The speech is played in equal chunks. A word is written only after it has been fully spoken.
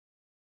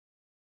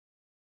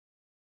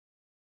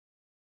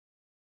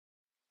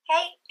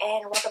Hey,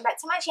 and welcome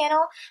back to my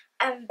channel.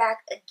 I'm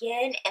back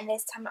again, and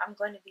this time I'm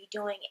going to be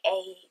doing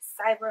a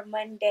Cyber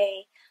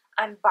Monday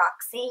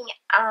unboxing.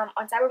 On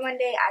Cyber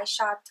Monday, I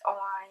shopped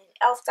on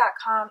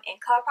elf.com and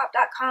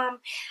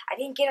colourpop.com. I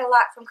didn't get a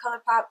lot from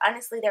Colourpop.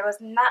 Honestly, there was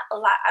not a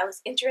lot I was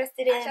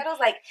interested in.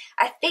 Eyeshadows, like,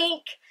 I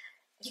think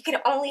you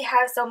can only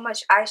have so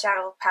much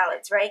eyeshadow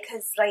palettes, right?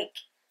 Because, like,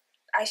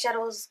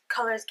 eyeshadows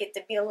colors get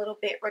to be a little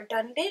bit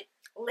redundant.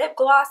 Lip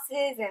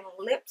glosses and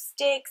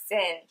lipsticks,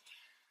 and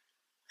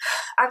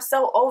I'm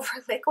so over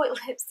liquid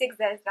lipsticks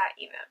that it's not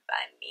even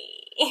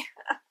funny.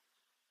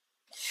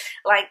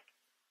 Like,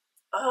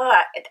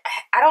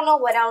 I don't know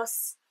what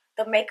else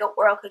the makeup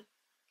world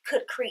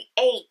could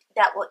create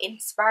that will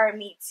inspire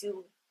me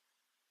to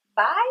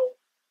buy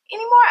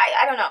anymore.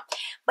 I don't know.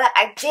 But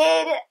I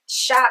did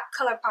shop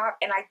Colourpop,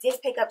 and I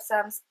did pick up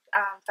some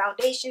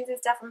foundations and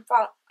stuff from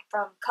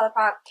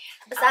Colourpop.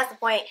 Besides the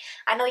point,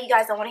 I know you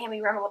guys don't want to hear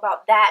me ramble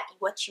about that.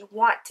 What you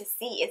want to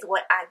see is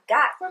what I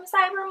got from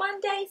Cyber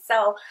Monday.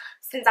 So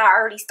since I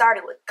already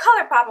started with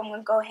Colourpop, I'm going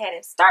to go ahead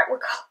and start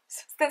with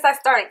since I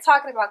started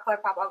talking about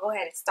Colourpop, I'll go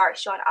ahead and start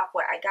showing off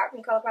what I got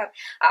from Colourpop.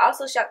 I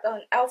also shopped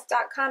on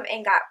elf.com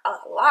and got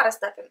a lot of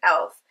stuff from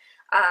Elf.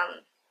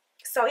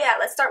 So yeah,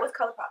 let's start with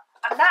Colourpop.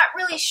 I'm not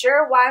really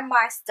sure why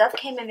my stuff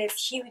came in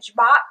this huge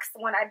box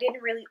when I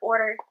didn't really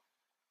order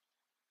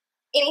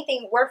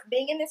anything worth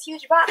being in this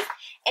huge box,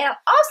 and I'm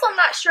also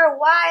not sure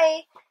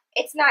why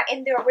it's not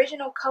in the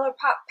original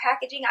Colourpop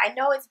packaging. I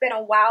know it's been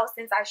a while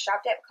since I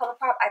shopped at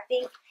Colourpop. I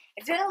think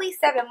it's been at least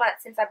 7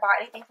 months since I bought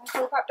anything from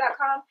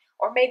colourpop.com,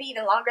 or maybe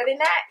even longer than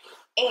that.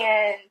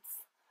 And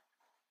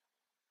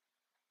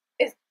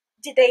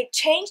did they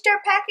change their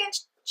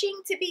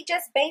packaging to be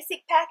just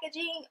basic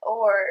packaging,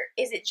 or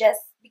is it just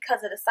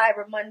because of the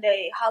Cyber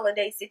Monday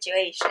holiday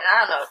situation? I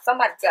don't know.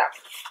 Somebody tell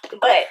me.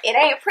 But it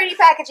ain't pretty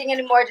packaging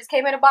anymore. It just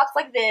came in a box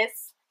like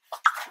this.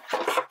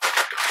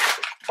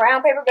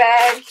 Brown paper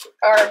bag,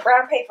 or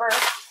brown paper.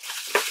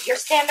 Your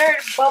standard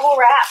bubble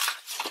wrap.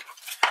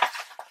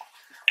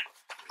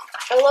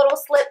 A little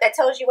slip that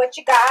tells you what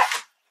you got.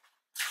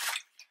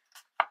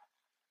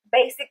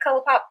 Basic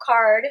Colourpop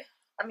card.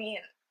 I mean,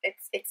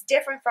 it's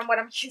different from what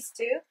I'm used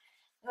to.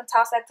 I'm going to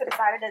toss that to the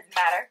side. It doesn't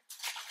matter.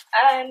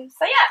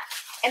 So yeah.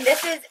 And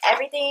this is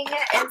everything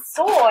in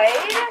soy.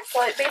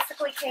 So it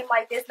basically came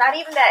like this. Not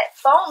even that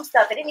foam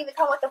stuff. It didn't even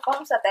come with the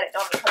foam stuff that it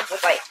normally comes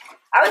with. Like,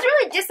 I was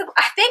really disappointed.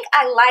 I think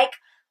I like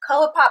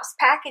Colourpop's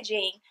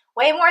packaging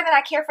way more than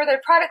I care for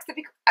their products.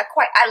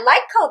 I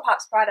like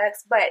Colourpop's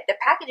products, but the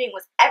packaging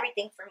was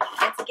everything for me.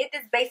 And to get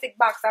this basic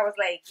box, I was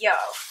like, yo.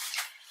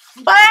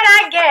 But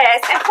I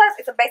guess, and plus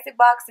it's a basic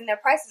box and their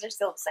prices are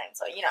still the same.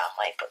 So, you know, I'm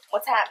like,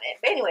 what's happening?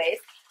 But anyways,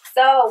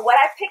 so what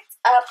I picked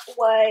up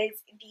was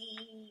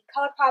the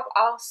Colourpop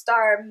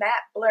All-Star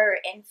Matte Blur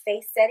and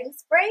Face Setting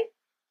Spray.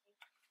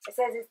 It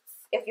says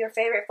if your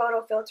favorite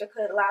photo filter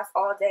could last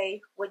all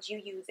day, would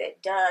you use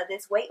it? Duh.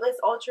 This weightless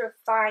ultra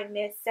fine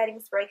mist setting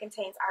spray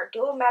contains our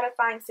dual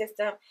mattifying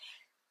system.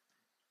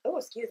 Oh,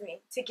 excuse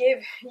me. To give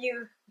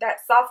you that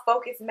soft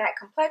focus matte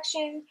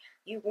complexion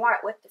you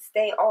want with the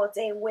stay all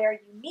day wear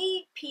you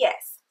need.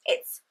 P.S.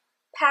 It's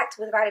packed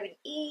with vitamin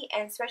E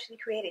and specially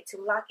created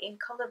to lock in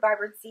color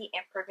vibrancy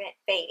and prevent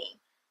fading.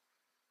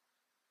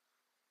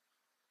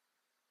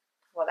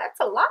 Well, that's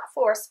a lot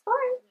for a spray.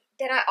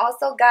 Then I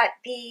also got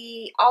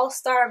the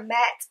All-Star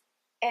Matte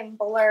and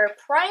Blur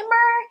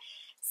Primer.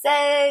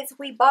 Says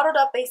we bottled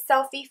up a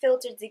selfie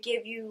filter to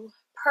give you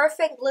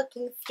perfect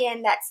looking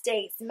skin that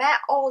stays matte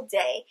all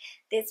day.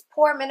 This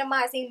pore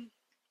minimizing,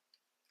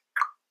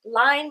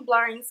 line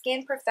blurring,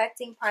 skin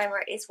perfecting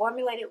primer is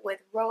formulated with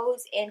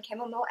rose and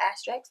chamomile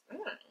extracts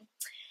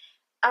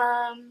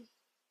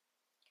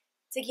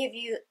to give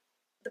you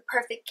the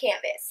perfect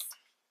canvas.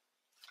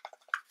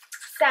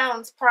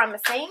 Sounds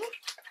promising.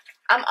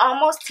 I'm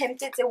almost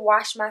tempted to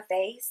wash my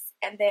face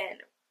and then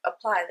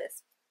apply the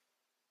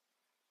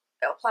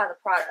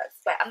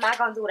products, but I'm not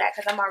gonna do that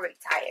because I'm already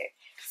tired.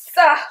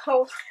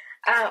 So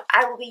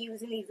I will be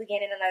using these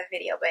again in another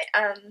video, but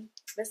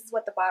this is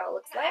what the bottle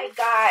looks like. I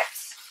got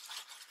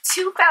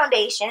 2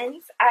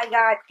 foundations. I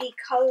got the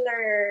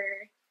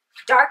color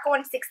Dark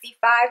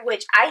 165,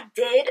 which I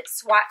did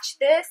swatch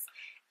this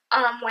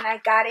when I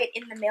got it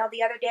in the mail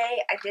the other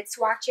day. I did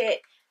swatch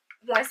it.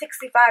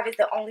 165 is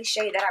the only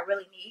shade that I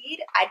really need.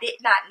 I did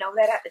not know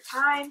that at the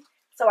time,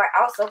 so I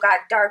also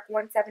got Dark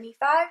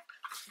 175.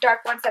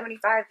 Dark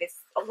 175 is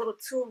a little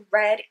too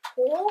red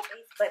cool,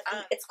 but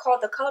it's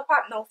called the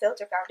Colourpop No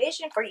Filter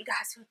Foundation. For you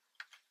guys who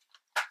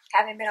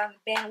haven't been on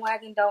the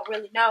bandwagon, don't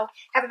really know,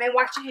 haven't been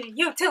watching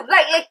YouTube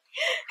lately,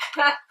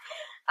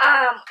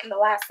 in the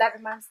last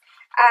 7 months.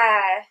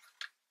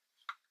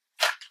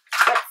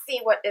 Let's see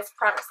what this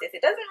promises.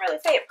 It doesn't really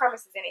say it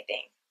promises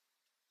anything.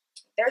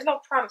 There's no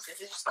promises.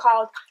 It's just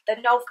called the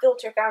No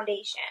Filter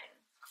Foundation.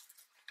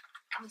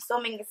 I'm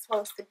assuming it's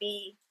supposed to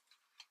be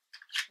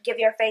give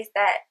your face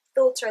that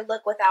filter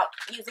look without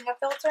using a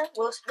filter.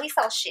 Well, we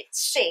saw shit.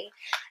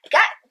 YouTube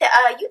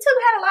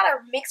had a lot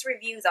of mixed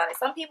reviews on it.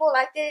 Some people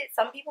liked it,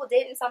 some people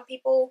didn't, some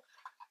people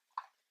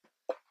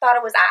thought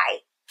it was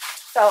aight.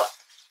 So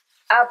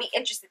I'll be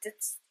interested to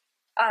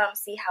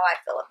see how I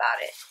feel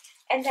about it.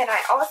 And then I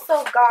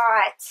also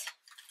got,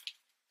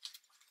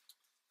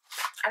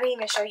 I didn't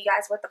even show you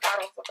guys what the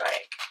bottles look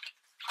like.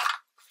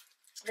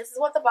 This is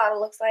what the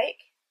bottle looks like.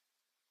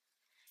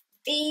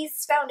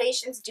 These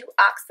foundations do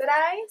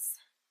oxidize.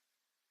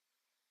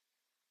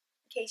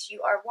 In case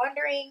you are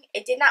wondering,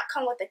 it did not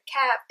come with a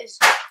cap. It's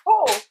just,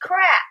 oh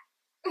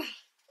crap.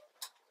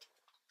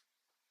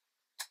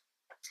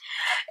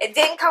 It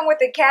didn't come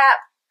with a cap.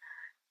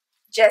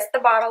 Just the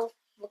bottle.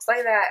 Looks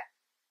like that.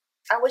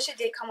 I wish it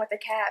did come with a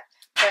cap,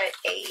 but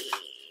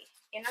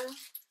you know,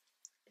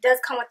 it does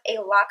come with a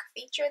lock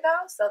feature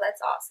though, so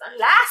that's awesome.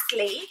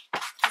 Lastly,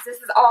 this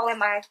is all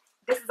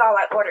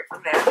I ordered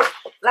from them.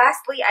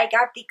 Lastly, I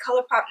got the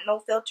ColourPop No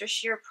Filter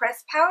Sheer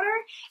Press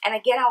Powder, and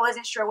again, I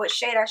wasn't sure what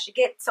shade I should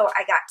get, so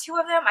I got two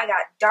of them. I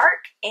got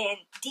dark and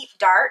deep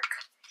dark.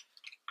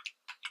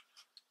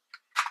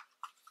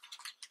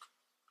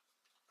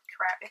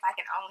 Crap, if I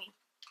can only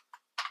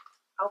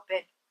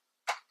open.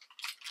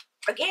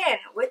 Again,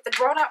 with the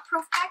grown-up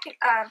proof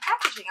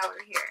packaging over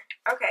here.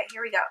 Okay,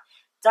 here we go.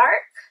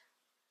 Dark.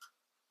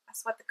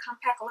 That's what the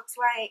compact looks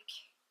like.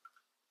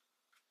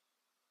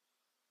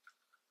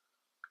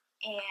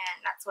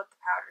 And that's what the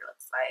powder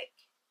looks like.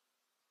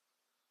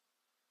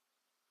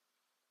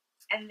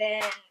 And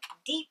then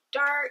deep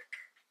dark.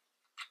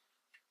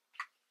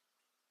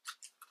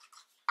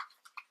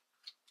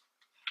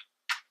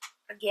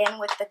 Again,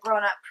 with the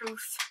grown-up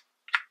proof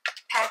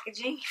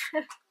packaging.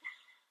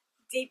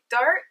 Deep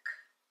dark.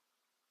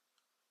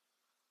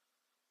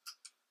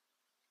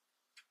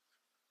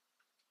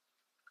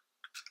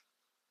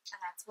 And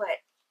that's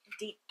what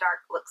deep dark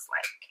looks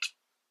like.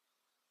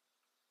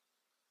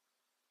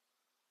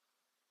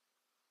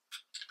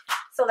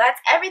 So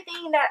that's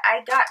everything that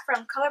I got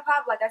from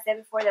ColourPop. Like I said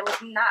before, there was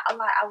not a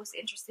lot I was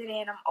interested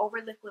in. I'm over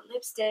liquid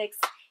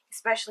lipsticks,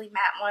 especially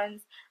matte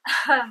ones.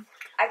 I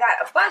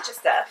got a bunch of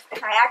stuff,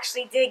 and I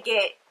actually did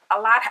get a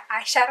lot of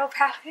eyeshadow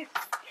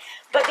palettes.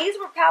 But these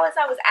were palettes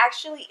I was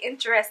actually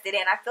interested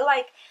in. I feel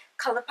like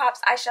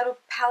ColourPop's eyeshadow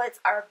palettes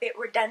are a bit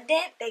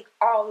redundant. They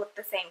all look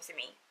the same to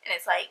me, and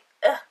it's like,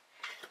 ugh.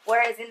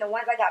 Whereas in the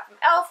ones I got from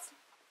e.l.f.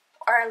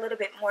 are a little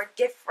bit more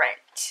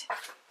different.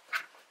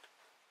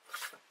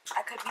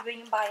 I could be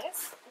being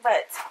biased,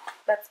 but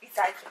that's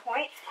besides the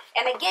point.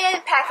 And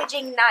again,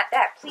 packaging not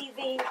that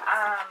pleasing.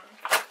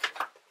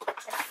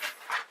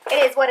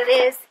 It is what it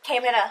is.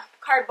 Came in a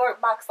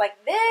cardboard box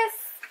like this,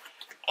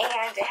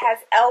 and it has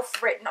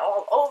e.l.f. written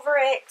all over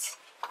it.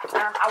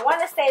 I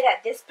want to say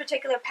that this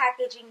particular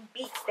packaging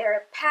beats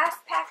their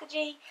past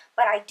packaging,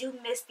 but I do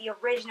miss the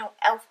original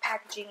e.l.f.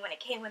 packaging when it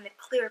came in the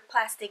clear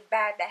plastic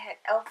bag that had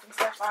e.l.f. and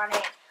stuff on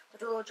it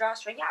with a little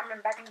drawstring. Y'all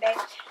remember back in the day?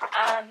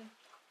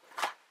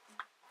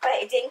 But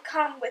it didn't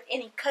come with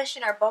any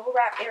cushion or bubble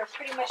wrap. They were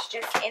pretty much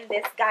just in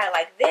this guy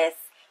like this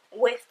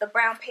with the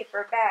brown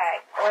paper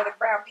bag or the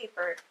brown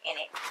paper in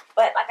it.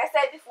 But like I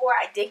said before,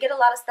 I did get a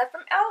lot of stuff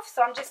from e.l.f.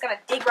 So I'm just going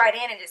to dig right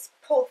in and just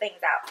pull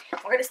things out.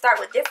 We're going to start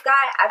with this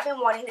guy. I've been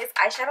wanting this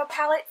eyeshadow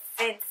palette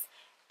since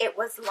it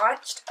was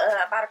launched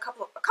about a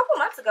couple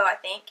months ago, I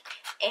think.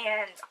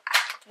 And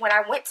when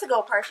I went to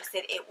go purchase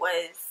it, it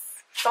was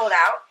sold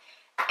out.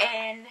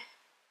 And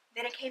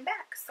then it came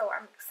back, so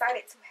I'm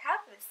excited to have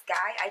this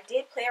guy. I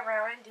did play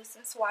around and do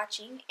some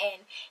swatching,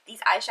 and these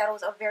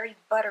eyeshadows are very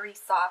buttery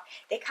soft.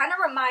 They kind of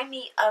remind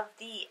me of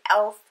the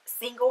e.l.f.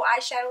 single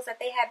eyeshadows that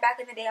they had back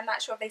in the day. I'm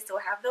not sure if they still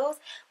have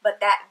those, but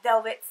that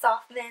velvet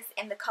softness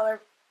and the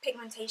color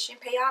pigmentation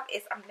payoff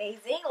is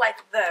amazing, like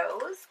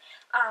those.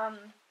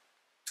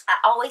 I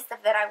always said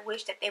that I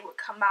wish that they would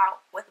come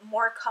out with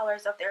more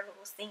colors of their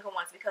little single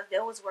ones, because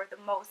those were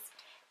the most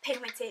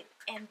pigmented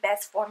and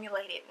best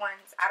formulated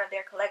ones out of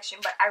their collection.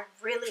 But I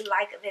really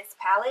like this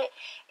palette.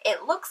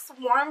 It looks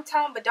warm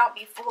tone, but don't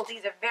be fooled.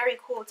 These are very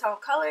cool tone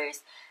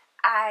colors.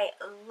 I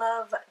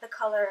love the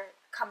color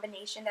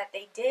combination that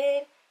they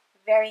did.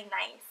 Very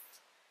nice.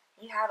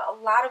 You have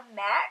a lot of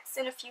mattes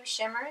and a few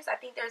shimmers. I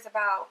think there's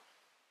about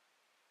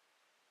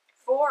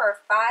 4 or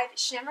 5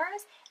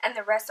 shimmers, and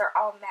the rest are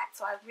all matte.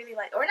 So I really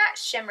like, or not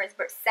shimmers,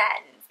 but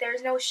satins.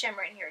 There's no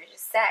shimmer in here. It's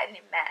just satin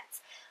and mattes.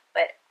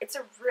 But it's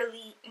a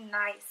really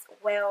nice,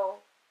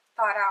 well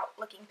thought out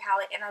looking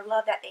palette, and I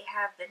love that they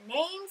have the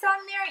names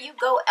on there. You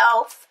go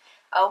e.l.f.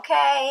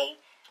 Okay,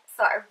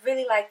 so I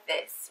really like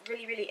this,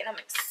 really, and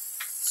I'm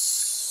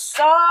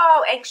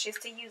so anxious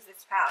to use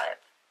this palette.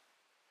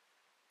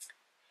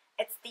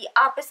 It's the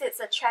Opposites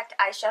Attract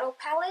eyeshadow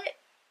palette.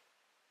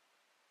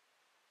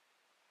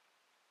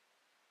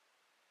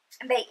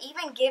 And they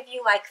even give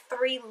you like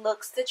 3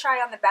 looks to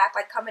try on the back,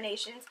 like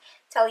combinations,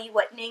 tell you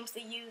what names to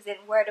use and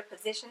where to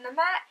position them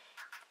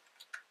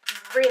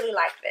at. Really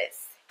like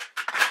this.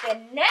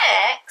 Then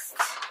next,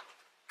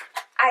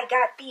 I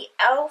got the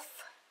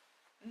e.l.f.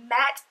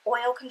 Matte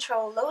Oil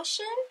Control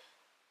Lotion.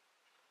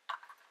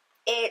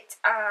 It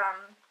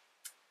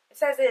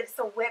says it's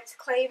a whipped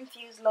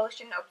clay-infused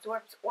lotion,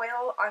 absorbs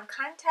oil on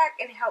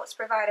contact, and helps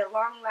provide a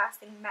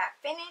long-lasting matte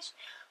finish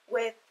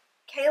with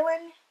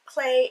kaolin,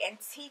 clay, and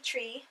tea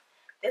tree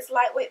This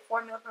lightweight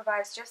formula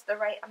provides just the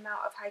right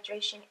amount of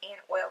hydration and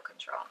oil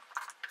control.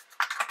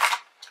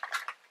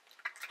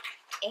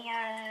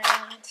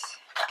 And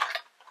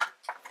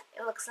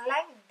it looks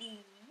like these.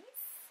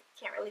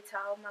 Can't really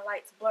tell, my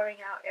light's blurring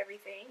out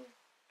everything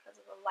because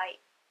of the light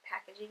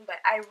packaging, but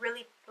I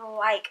really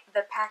like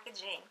the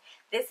packaging.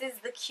 This is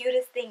the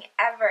cutest thing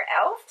ever.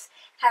 Elf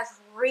has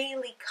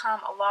really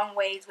come a long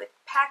ways with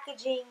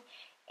packaging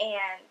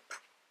and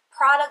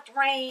product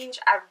range.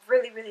 I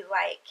really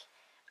like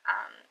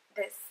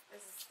this.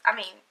 I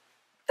mean,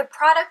 the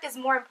product is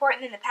more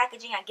important than the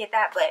packaging. I get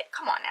that, but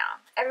come on now,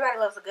 everybody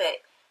loves a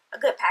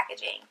good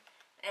packaging,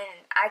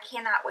 and I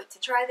cannot wait to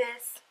try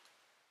this.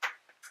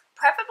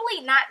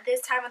 Preferably not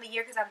this time of the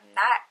year because I'm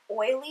not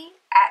oily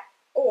at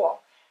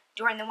all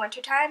during the winter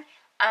time.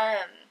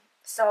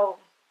 So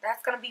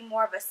that's going to be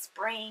more of a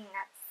spring,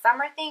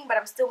 summer thing, but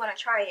I'm still going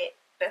to try it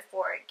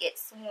before it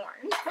gets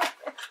worn.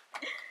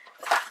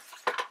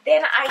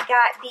 Then I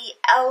got the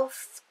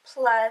Elf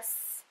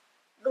Plus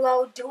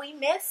Glow Dewy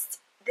Mist.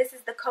 This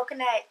is the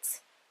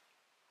coconut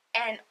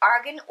and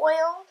argan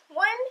oil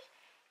one.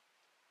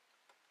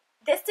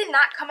 This did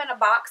not come in a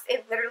box.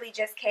 It literally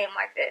just came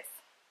like this.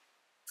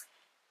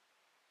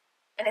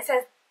 And it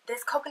says,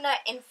 this coconut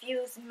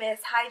infused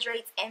mist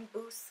hydrates and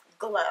boosts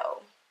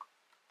glow.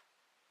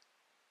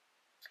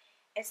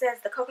 It says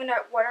the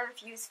coconut water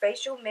infused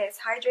facial mist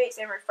hydrates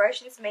and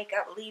refreshes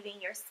makeup, leaving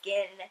your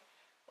skin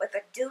with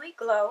a dewy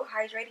glow.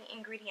 Hydrating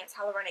ingredients,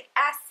 hyaluronic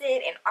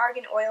acid and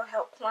argan oil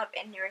help plump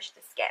and nourish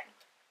the skin.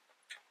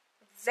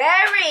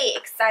 Very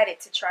excited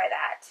to try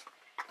that.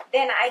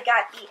 Then I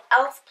got the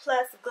Elf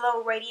Plus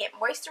Glow Radiant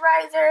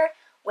Moisturizer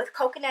with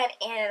coconut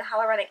and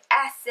hyaluronic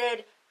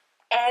acid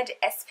and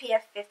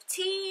SPF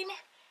 15.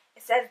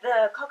 It says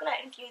the coconut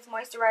infused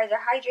moisturizer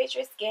hydrates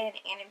your skin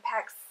and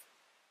impacts,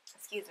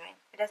 excuse me,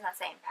 it does not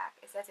say impact,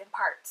 it says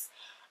imparts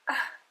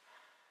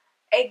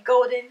a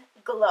golden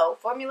glow.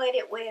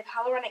 Formulated with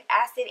hyaluronic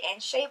acid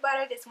and shea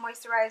butter, this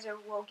moisturizer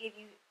will give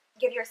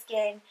your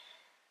skin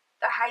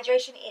the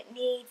hydration it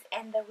needs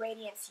and the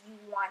radiance you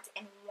want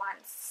in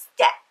one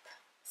step.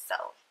 So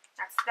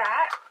that's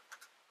that.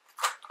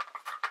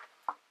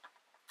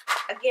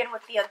 Again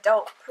with the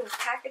adult proof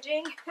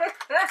packaging.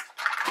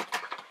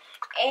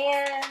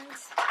 And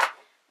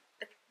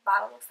the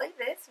bottle looks like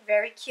this.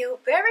 Very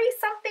cute. Very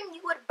something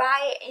you would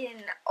buy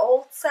in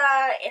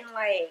Ulta, in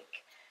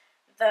like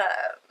the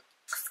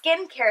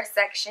skincare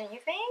section, you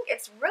think?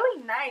 It's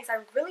really nice. I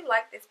really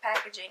like this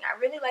packaging. I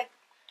really like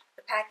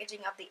the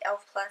packaging of the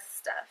Elf Plus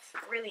stuff.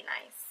 Really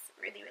nice.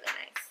 Really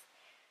nice.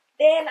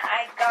 Then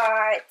I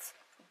got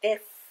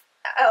this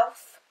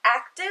Elf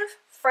Active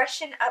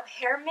Freshen Up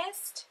Hair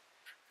Mist.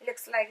 It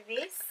looks like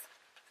this.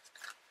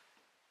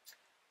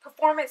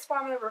 Performance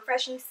formula,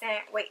 refreshing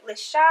scent, weightless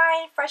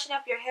shine. Freshen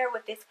up your hair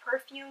with this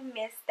perfume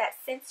mist that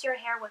scents your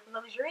hair with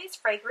luxurious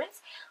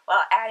fragrance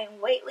while adding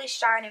weightless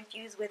shine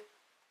infused with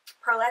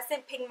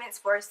pearlescent pigments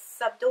for a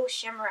subtle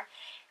shimmer,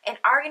 and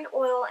argan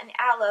oil and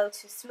aloe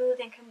to smooth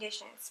and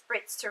condition.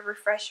 Spritz to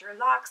refresh your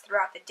locks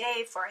throughout the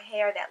day for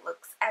hair that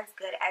looks as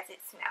good as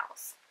it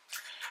smells.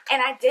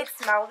 And I did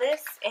smell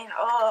this, and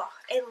oh,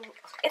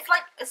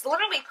 it's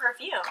literally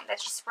perfume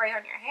that you spray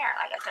on your hair.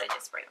 Like I could have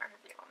just sprayed my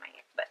perfume on my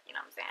hair, but you know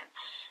what I'm saying.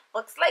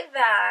 Looks like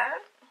that.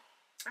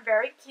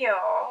 Very cute,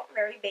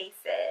 very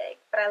basic,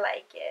 but I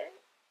like it.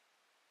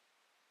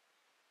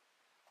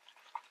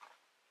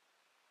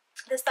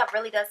 This stuff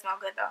really does smell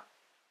good though.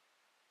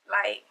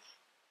 Like,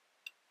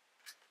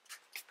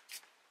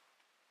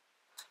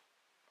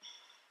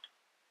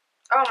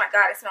 oh my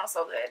god, it smells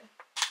so good.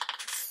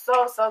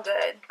 So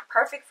good.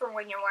 Perfect for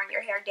when you're wearing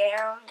your hair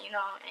down, you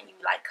know, and you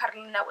like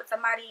cuddling up with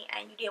somebody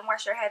and you didn't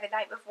wash your hair the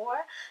night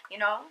before, you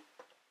know,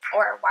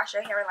 or wash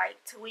your hair in like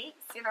 2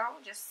 weeks, you know,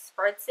 just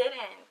spritz it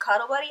and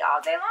cuddle buddy all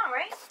day long,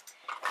 right?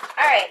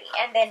 Alrighty,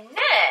 and then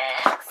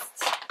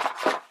next,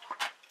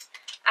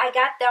 I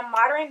got the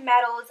Modern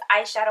Metals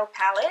eyeshadow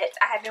palette.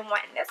 I have been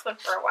wanting this one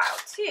for a while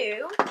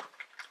too.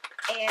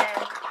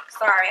 And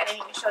sorry, I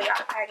didn't even show y'all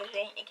the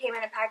packaging. It came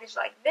in a package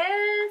like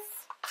this.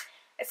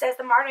 It says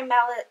the Modern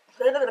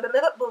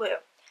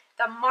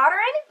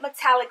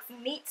Metallics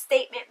Meet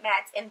Statement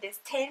Mattes in this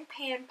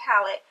 10-pan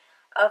palette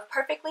of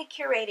perfectly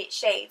curated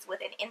shades with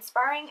an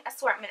inspiring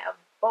assortment of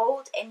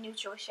bold and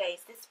neutral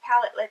shades. This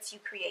palette lets you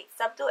create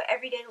subtle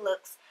everyday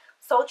looks,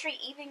 sultry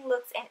evening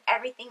looks, and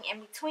everything in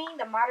between.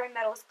 The Modern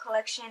Metals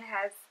collection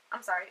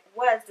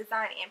was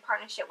designed in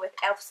partnership with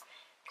Elf's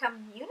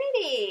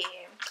community.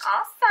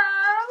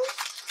 Awesome.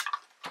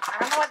 I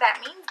don't know what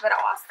that means, but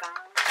awesome.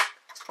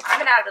 I've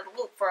been out of the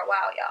loop for a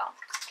while, y'all.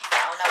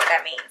 I don't know what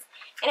that means.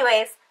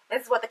 Anyways,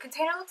 this is what the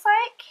container looks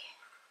like.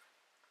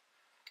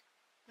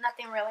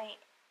 Nothing really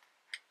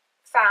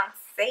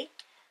fancy,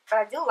 but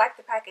I do like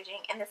the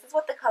packaging. And this is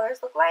what the colors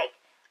look like.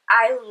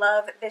 I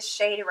love this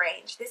shade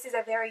range. This is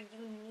a very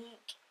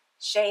unique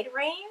shade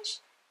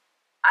range.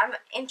 I'm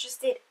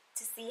interested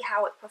to see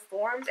how it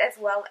performs, as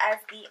well as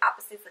the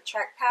Opposites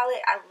Attract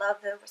palette. I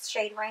love the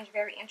shade range,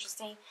 very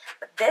interesting.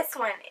 But this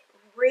one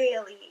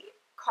really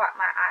caught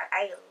my eye.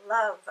 I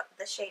love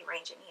the shade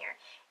range in here.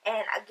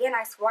 And again,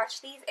 I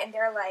swatched these and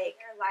they're like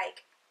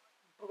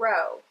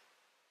bro,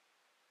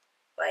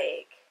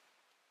 like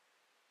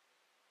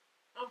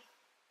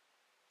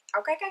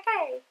okay.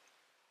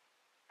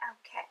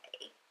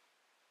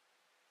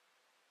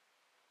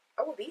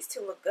 Oh, these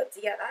two look good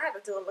together. I have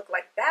to do a look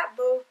like that,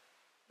 boo.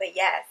 But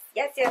yes.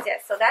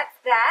 So that's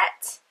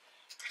that.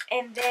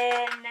 And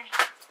then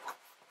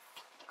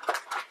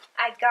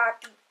I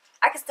got the,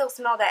 I can still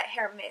smell that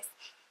hair mist.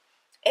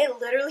 It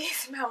literally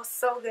smells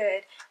so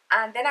good.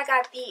 Then I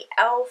got the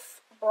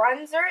e.l.f.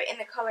 bronzer in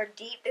the color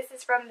Deep. This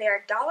is from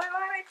their dollar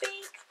line, I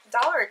think.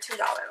 $1 or $2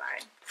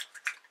 line.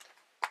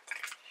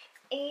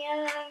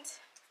 And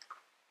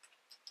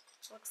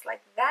looks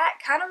like that.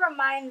 Kind of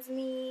reminds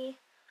me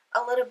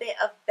a little bit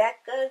of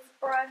Becca's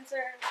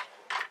bronzer.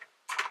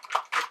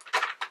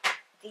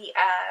 The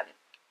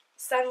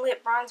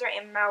Sunlit bronzer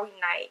in Maui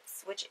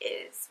Nights, which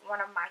is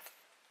one of my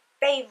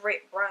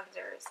favorite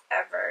bronzers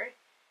ever.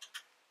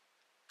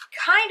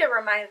 Kind of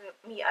reminds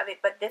me of it,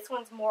 but this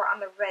one's more on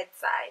the red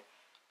side.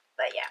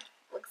 But yeah,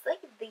 looks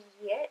like the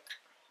Yet.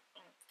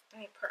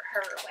 Let me put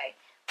her away.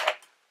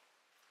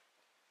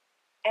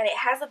 And it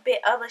has a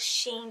bit of a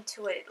sheen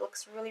to it. It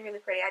looks really, really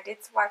pretty. I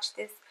did swatch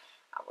this.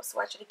 I will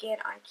swatch it again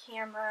on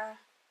camera.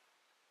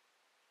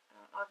 I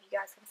don't know if you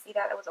guys can see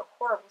that. That was a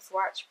horrible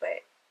swatch,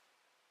 but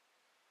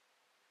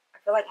I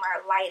feel like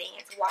my lighting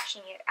is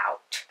washing it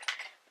out.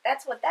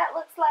 That's what that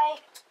looks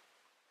like.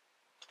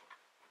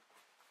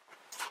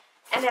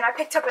 And then I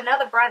picked up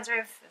another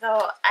bronzer,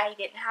 though I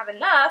didn't have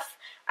enough.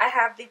 I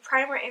have the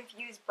Primer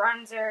Infused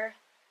Bronzer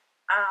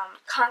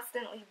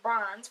Constantly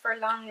Bronze for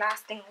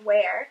long-lasting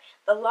wear.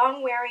 The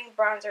long-wearing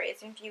bronzer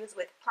is infused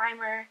with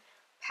primer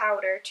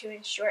powder to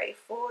ensure a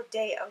full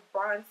day of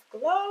bronze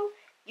glow.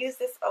 Use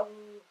this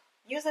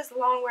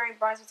long-wearing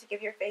bronzer to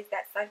give your face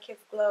that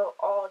sun-kissed glow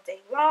all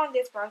day long.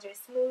 This bronzer is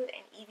smooth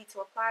and easy to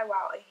apply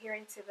while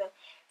adhering to the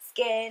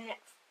skin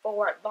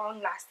for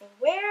long-lasting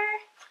wear.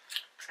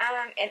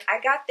 And I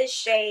got this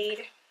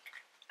shade.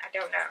 I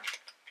don't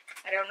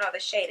know the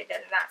shade. It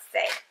does not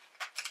say.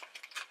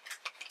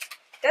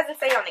 It doesn't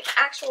say on the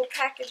actual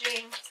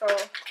packaging. So,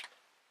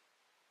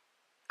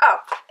 oh,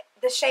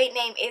 the shade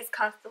name is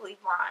Constantly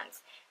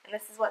Bronze. And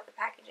this is what the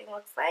packaging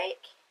looks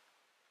like.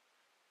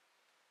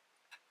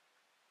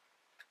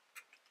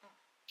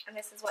 And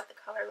this is what the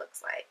color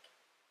looks like.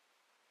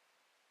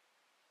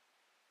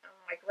 I'm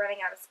like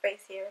running out of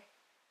space here.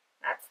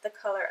 That's the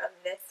color of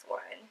this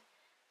one.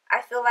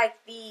 I feel like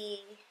the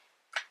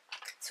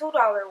 $2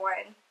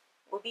 one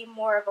would be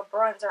more of a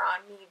bronzer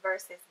on me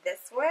versus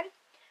this one.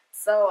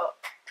 So,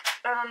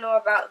 I don't know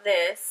about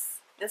this.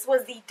 This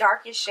was the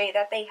darkest shade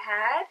that they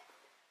had.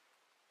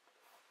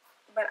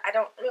 But I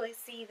don't really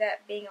see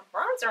that being a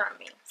bronzer on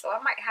me. So, I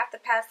might have to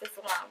pass this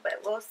along,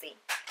 but we'll see.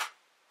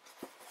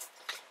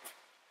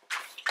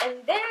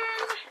 And then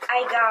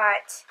I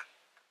got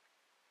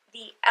the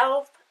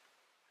e.l.f.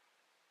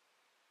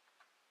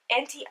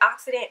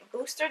 Antioxidant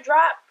Booster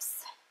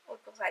Drops.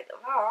 Looks like a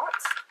lot.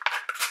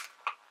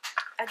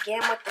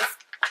 Again with this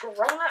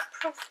grown-up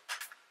proof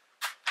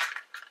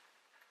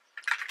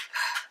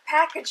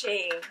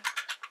packaging.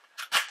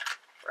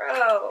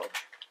 Bro.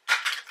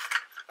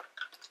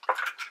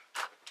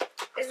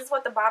 This is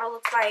what the bottle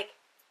looks like.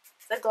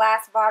 The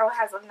glass bottle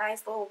has a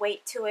nice little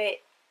weight to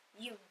it.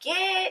 You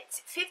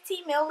get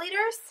 15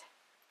 milliliters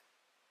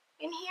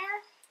in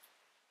here.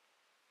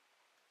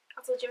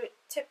 Also your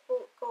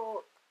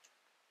typical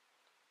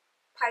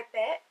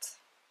pipette.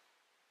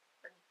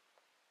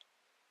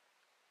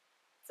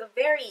 It's a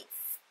very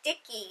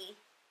sticky,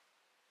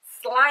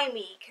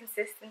 slimy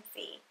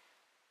consistency.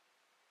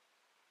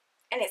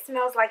 And it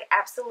smells like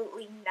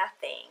absolutely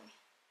nothing.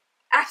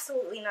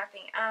 Absolutely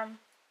nothing.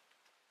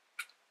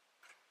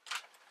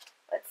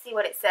 Let's see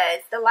what it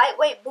says. The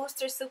lightweight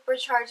booster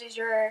supercharges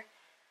your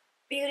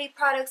beauty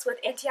products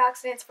with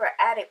antioxidants for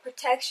added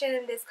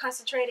protection. These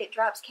concentrated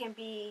drops can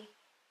be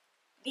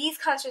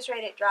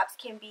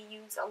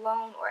used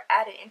alone or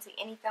added into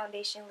any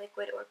foundation,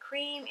 liquid, or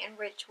cream,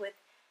 enriched with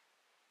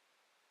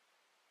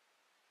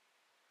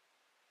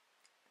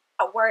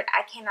a word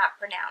I cannot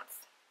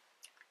pronounce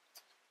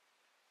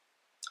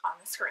on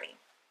the screen.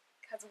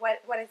 Because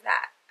what is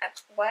that?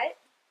 What?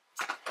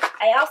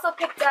 I also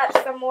picked up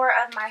some more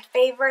of my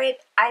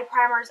favorite eye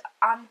primers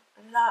on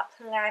the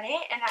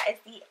planet, and that is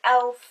the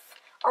e.l.f.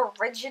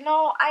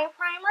 Original Eye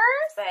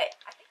Primers. But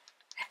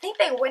I think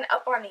they went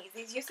up on these.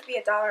 These used to be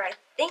 $1. I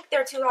think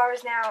they're $2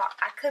 now.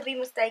 I could be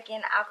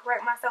mistaken. I'll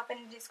correct myself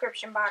in the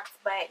description box.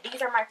 But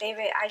these are my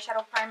favorite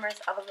eyeshadow primers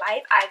of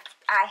life.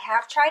 I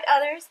have tried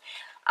others,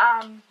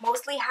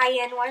 mostly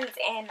high-end ones,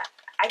 and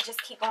I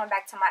just keep going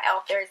back to my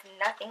e.l.f. There's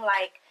nothing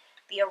like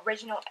the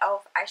original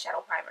e.l.f.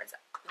 eyeshadow primers.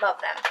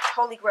 Love them.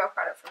 Holy grail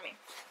product for me.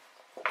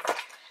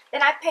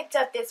 Then I picked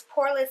up this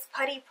Poreless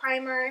Putty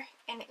Primer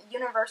in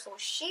Universal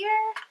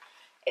Sheer.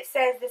 It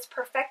says this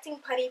perfecting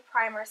putty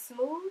primer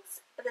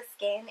smooths the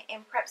skin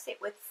and preps it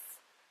with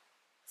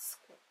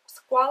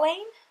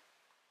squalane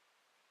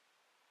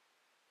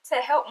to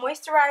help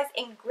moisturize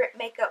and grip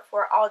makeup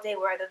for all day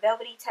wear. The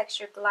velvety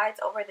texture glides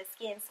over the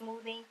skin,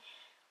 smoothing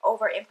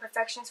over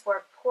imperfections for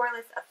a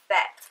poreless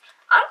effect.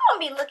 I'm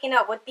gonna be looking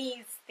up what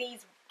these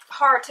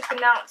hard to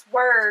pronounce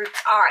words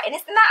are, and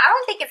it's not. I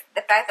don't think it's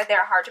the fact that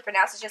they're hard to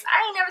pronounce. It's just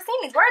I ain't never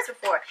seen these words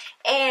before,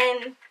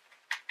 and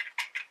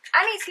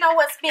I need to know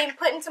what's being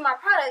put into my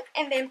product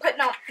and then put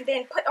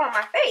on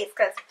my face.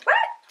 Cause what?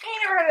 I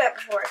ain't never heard of that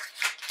before.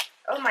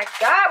 Oh my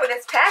god, with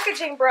this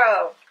packaging,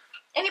 bro.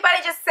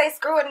 Anybody just say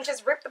screw it and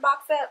just rip the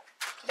box up?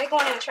 They're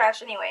going in the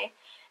trash anyway.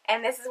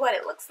 And this is what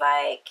it looks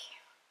like.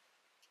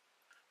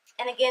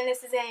 And again,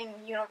 this is in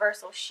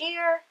universal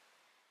sheer,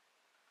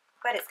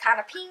 but it's kind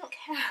of pink.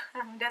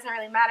 It doesn't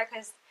really matter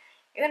because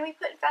you're going to be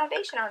putting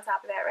foundation on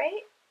top of that,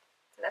 right?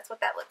 So that's what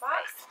that looks like.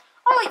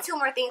 Only 2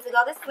 more things to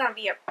go. This is going to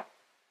be a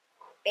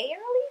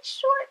fairly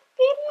short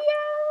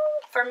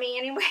video, for me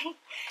anyway.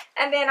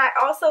 And then I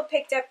also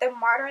picked up the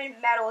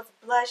Modern Metals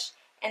Blush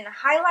and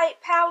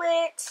Highlight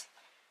Palette.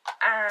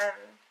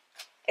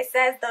 It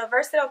says the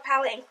versatile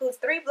palette includes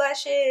 3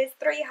 blushes,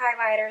 3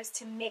 highlighters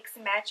to mix,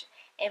 match,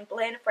 and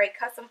blend for a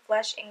custom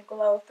flush and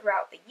glow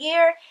throughout the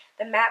year.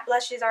 The matte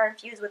blushes are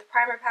infused with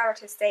primer powder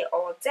to stay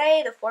all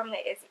day. The formula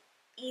is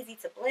easy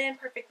to blend,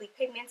 perfectly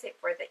pigmented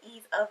for the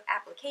ease of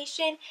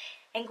application,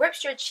 and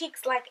grips your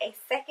cheeks like a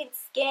second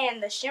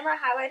skin. The shimmer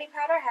highlighting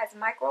powder has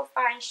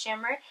micro-fine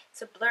shimmer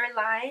to blur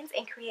lines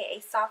and create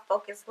a soft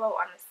focused glow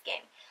on the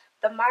skin.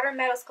 The Modern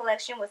Metals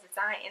collection was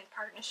designed in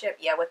partnership,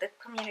 with the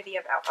community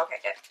of Elf. Okay,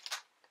 good.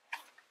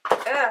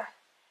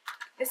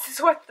 This is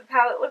what the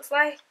palette looks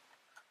like.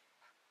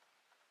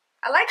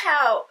 I like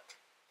how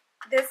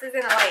this is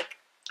in like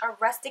a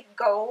rustic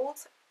gold,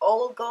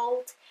 old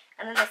gold,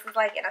 and then this is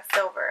like in a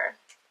silver.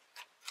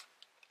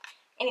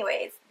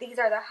 Anyways, these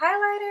are the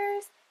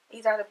highlighters.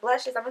 These are the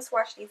blushes. I'm going to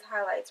swatch these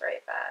highlights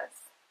right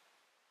fast.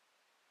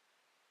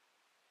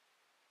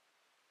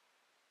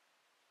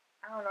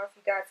 I don't know if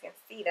you guys can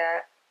see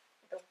that.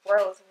 The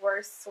world's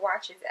worst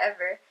swatches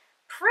ever.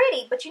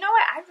 Pretty, but you know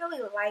what? I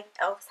really like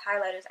e.l.f.'s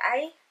highlighters.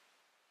 I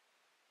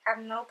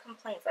have no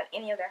complaints on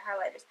any of their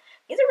highlighters.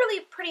 These are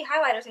really pretty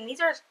highlighters, and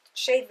these are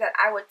shades that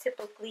I would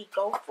typically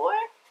go for.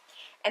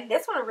 And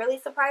this one really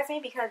surprised me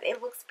because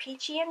it looks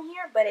peachy in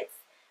here, but it's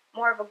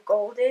more of a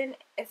golden.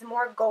 It's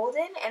more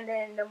golden, and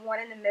then the one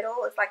in the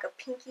middle is like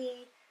a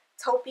pinky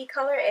taupey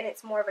color, and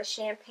it's more of a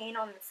champagne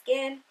on the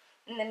skin.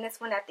 And then this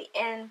one at the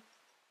end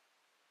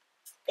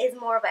is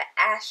more of an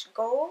ash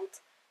gold.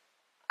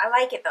 I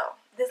like it though.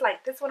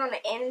 This one on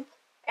the end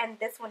and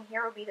this one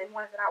here will be the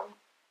ones that I will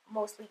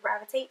mostly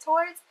gravitate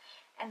towards.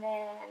 And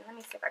then let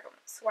me see if I can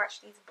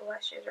swatch these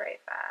blushes right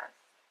fast.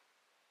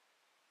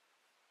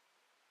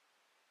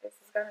 This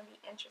is gonna be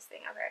interesting.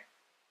 Okay.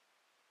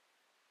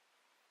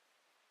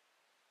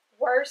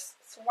 Worst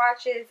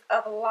swatches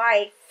of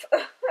life.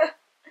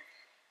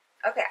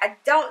 Okay, I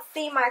don't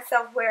see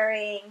myself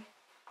wearing.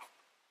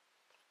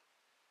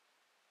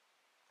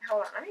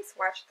 Hold on, let me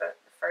swatch the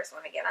first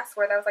one again. I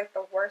swear that was like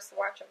the worst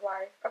swatch of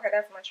life. Okay,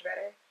 that's much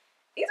better.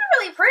 These are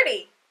really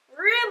pretty.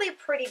 Really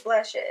pretty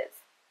blushes.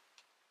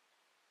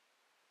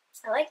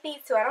 I like these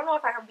two. I don't know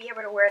if I can be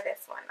able to wear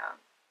this one though.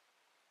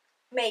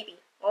 Maybe.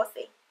 We'll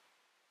see.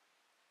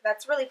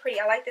 That's really pretty.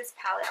 I like this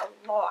palette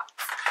a lot.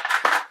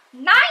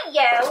 Now,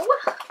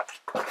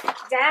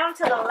 down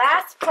to the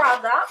last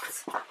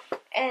product.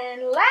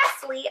 And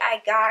lastly,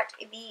 I got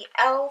the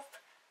e.l.f.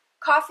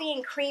 Coffee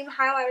and Cream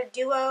Highlighter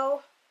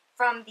Duo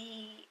from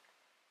the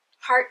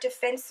Heart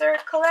Defensor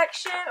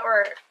collection,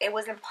 or it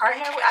was in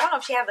partner with, I don't know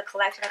if she has a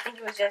collection. I think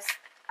it was just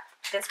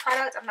this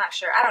product. I'm not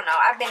sure. I don't know.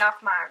 I've been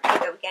off my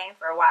makeup game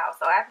for a while,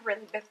 so I haven't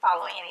really been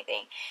following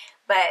anything.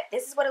 But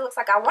this is what it looks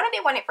like. I wanted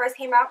it when it first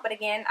came out, but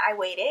again, I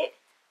waited.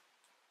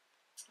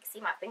 You can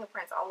see my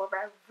fingerprints all over.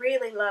 I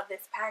really love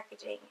this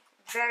packaging.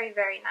 Very,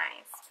 very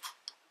nice.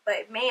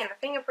 But man, the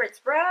fingerprints,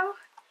 bro.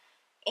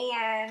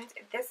 And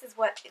this is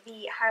what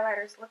the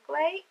highlighters look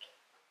like.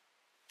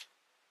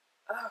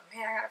 Oh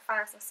man, I gotta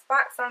find some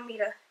spots on me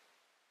to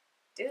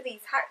do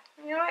these hot.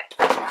 You know what?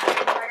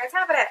 I got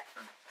time for that.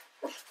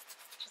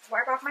 Just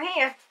wipe off my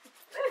hand.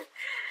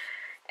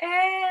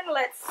 And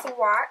let's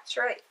swatch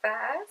right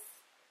fast.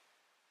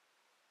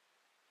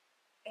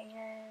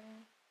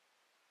 And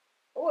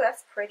oh,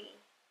 that's pretty.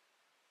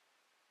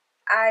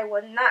 I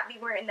will not be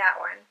wearing that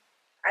one.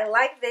 I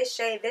like this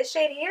shade. This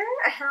shade here,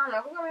 I don't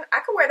know. I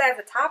could wear that as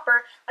a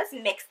topper. Let's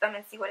mix them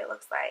and see what it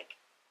looks like.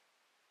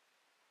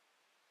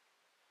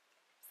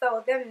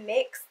 So the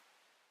mix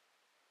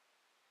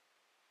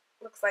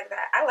looks like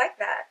that. I like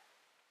that.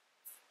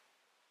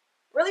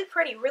 Really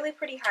pretty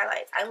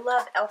highlights. I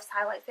love e.l.f.'s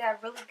highlights. They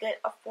have really good,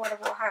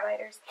 affordable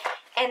highlighters.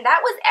 And that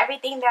was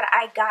everything that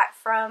I got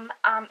from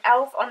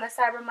e.l.f. on the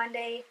Cyber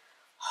Monday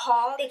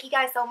haul. Thank you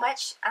guys so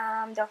much.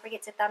 Don't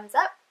forget to thumbs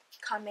up,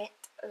 comment,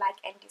 like,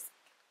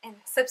 and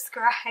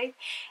subscribe.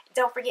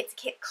 Don't forget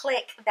to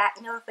click that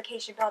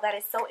notification bell. That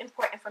is so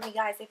important for me,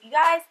 guys. If you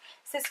guys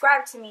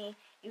subscribe to me,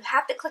 you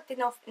have to click the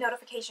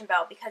notification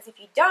bell, because if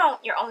you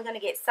don't, you're only going to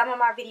get some of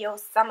my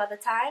videos some of the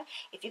time.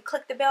 If you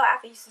click the bell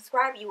after you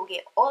subscribe, you will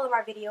get all of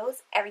my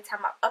videos every time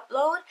I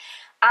upload.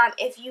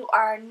 If you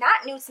are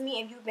not new to me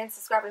and you've been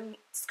subscribing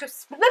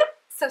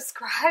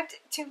subscribed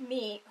to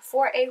me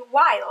for a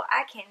while,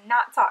 I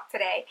cannot talk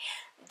today,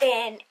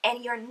 then,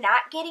 and you're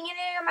not getting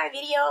any of my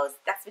videos,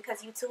 that's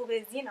because YouTube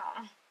is, you know,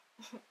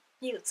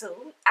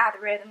 YouTube.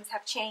 Algorithms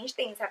have changed,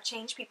 things have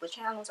changed, people's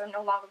channels are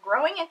no longer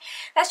growing, and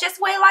that's just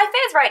the way life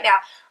is right now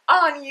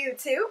on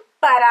YouTube.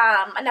 But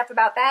enough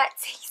about that.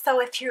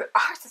 So if you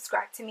are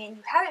subscribed to me and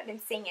you haven't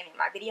been seeing any of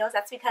my videos,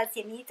 that's because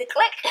you need to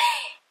click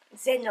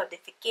the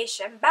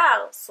notification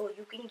bell so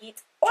you can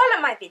get all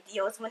of my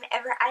videos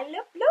whenever I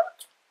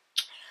upload.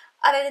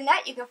 Other than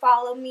that, you can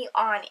follow me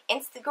on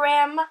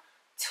Instagram,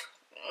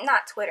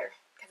 not Twitter,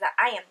 because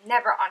I am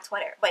never on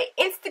Twitter, but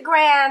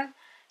Instagram,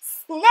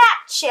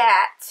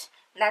 Snapchat,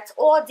 that's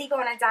all Diva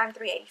on a Dime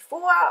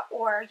 384,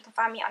 or you can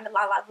find me on the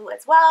Lala Vu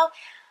as well.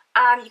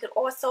 You can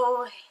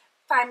also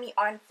find me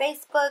on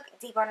Facebook,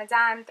 Diva on a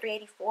Dime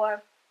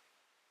 384.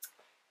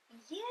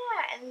 Yeah,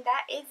 and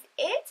that is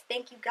it.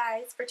 Thank you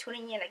guys for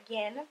tuning in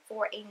again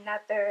for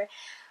another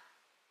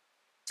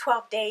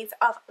 12 days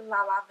of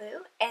Lala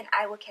Vu, and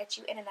I will catch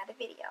you in another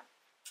video.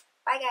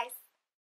 Bye guys.